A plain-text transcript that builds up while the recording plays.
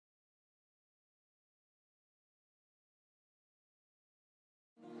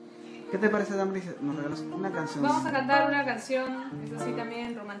¿Qué te parece, Dámaris? Nos regalas una canción. Vamos a cantar una canción, es así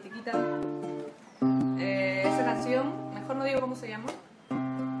también, romantiquita. Esa canción, mejor no digo cómo se llama.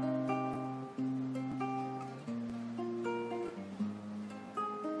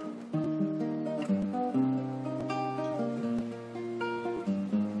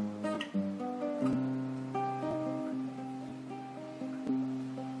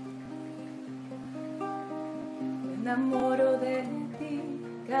 Me enamoro de ti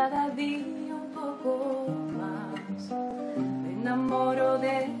cada día un poco más. Me enamoro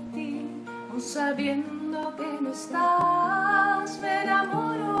de ti aun sabiendo que no estás. Me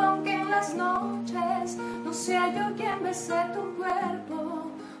enamoro aunque en las noches no sea yo quien bese tu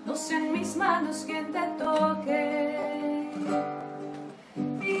cuerpo, no sean mis manos quien te toque.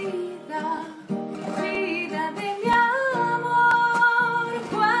 Vida, vida de mi amor,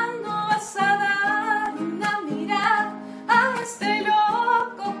 ¿cuándo vas a dar una mirada a este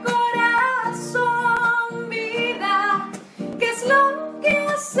loco corazón? Vida, ¿qué es lo que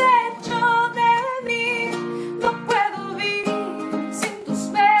has hecho de mí? No puedo vivir sin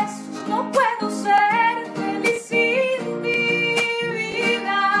tus besos, no puedo ser feliz sin ti.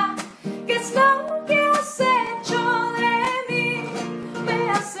 Vida, ¿qué es lo que has hecho de mí? Me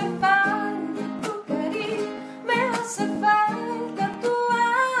hace falta tu cariño, me hace falta tu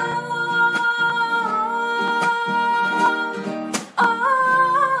amor.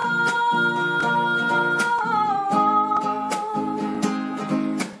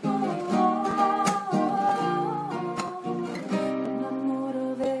 Me enamoro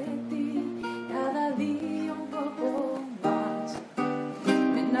de ti cada día un poco más.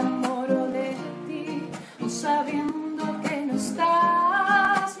 Me enamoro de ti aun sabiendo que no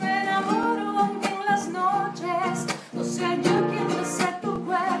estás. Me enamoro aunque en las noches no sea yo quien bese tu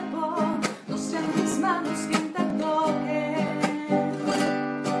cuerpo, no sean mis manos quien te toquen.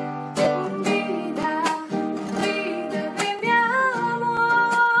 Vida, vida de mi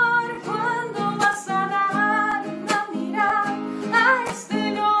amor, ¿cuándo vas a dar una mirada a este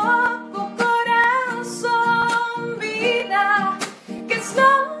loco corazón? Vida, ¿qué es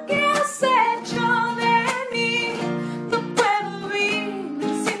lo que has hecho de mí? No puedo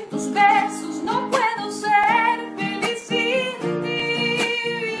vivir sin tus besos, no puedo ser feliz sin ti.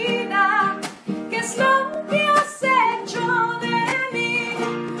 Vida, ¿qué es lo que has hecho de mí?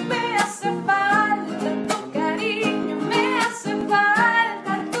 Me hace falta tu cariño, me hace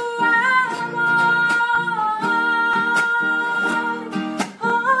falta tu amor.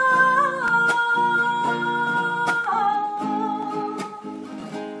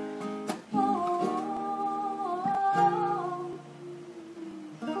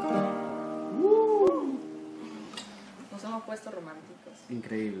 Nos hemos puesto románticos.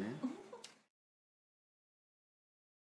 Increíble, ¿eh?